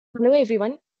Hello,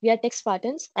 everyone. We are Tech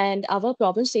Spartans, and our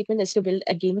problem statement is to build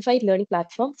a gamified learning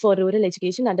platform for rural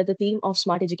education under the theme of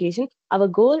smart education. Our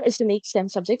goal is to make STEM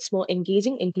subjects more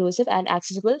engaging, inclusive, and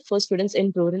accessible for students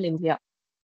in rural India.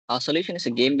 Our solution is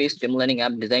a game-based STEM learning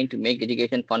app designed to make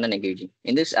education fun and engaging.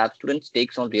 In this app, students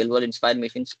take on real-world inspired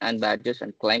missions and badges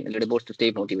and climb leaderboards to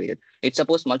stay motivated. It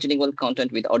supports multilingual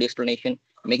content with audio explanation,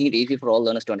 making it easy for all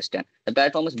learners to understand. The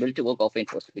platform is built to work offline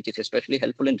first, which is especially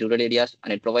helpful in rural areas,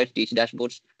 and it provides teacher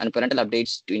dashboards and parental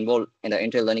updates to involve in the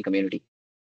entire learning community.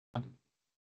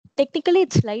 Technically,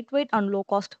 it's lightweight and low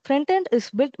cost. Frontend is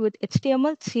built with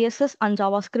HTML, CSS, and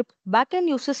JavaScript. Backend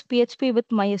uses PHP with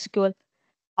MySQL.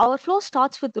 Our flow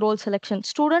starts with role selection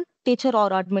student, teacher, or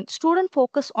admin. Student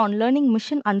focus on learning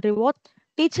mission and reward.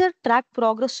 Teacher track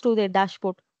progress to their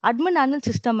dashboard. Admin handle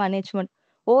system management.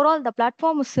 Overall, the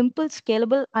platform is simple,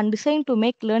 scalable, and designed to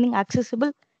make learning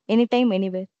accessible anytime,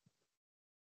 anywhere.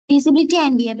 Feasibility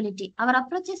and viability. Our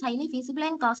approach is highly feasible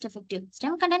and cost effective.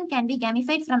 STEM content can be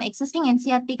gamified from existing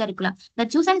NCRT curricula. The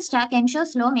choose and stack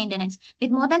ensures low maintenance.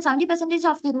 With more than 70%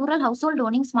 of the rural household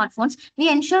owning smartphones, we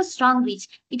ensure strong reach.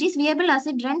 It is viable as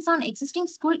it runs on existing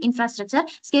school infrastructure,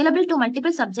 scalable to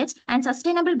multiple subjects, and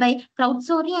sustainable by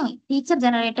crowdsourcing teacher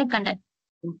generated content.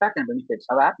 Impact and benefits.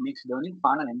 Our app makes learning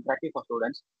fun and interactive for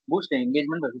students, boosts their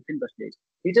engagement by 15%.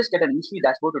 Teachers get an easy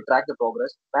dashboard to track the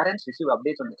progress. Parents receive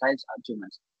updates on the child's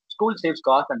achievements. School saves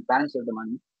cost and parents save the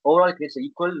money. Overall, it creates an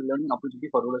equal learning opportunity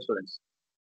for rural students.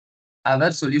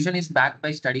 Our solution is backed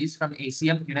by studies from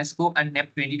ACM, UNESCO, and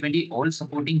NEP 2020, all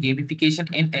supporting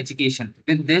gamification in education.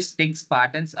 With this, Tech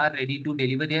Spartans are ready to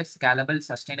deliver a scalable,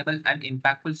 sustainable, and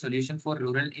impactful solution for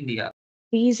rural India.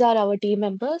 These are our team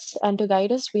members, and to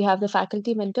guide us, we have the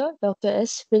faculty mentor, Dr.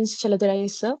 S. Prince Chaladurai,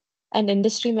 sir, and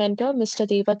industry mentor, Mr.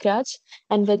 Deepak Raj.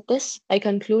 And with this, I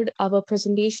conclude our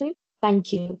presentation.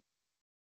 Thank you.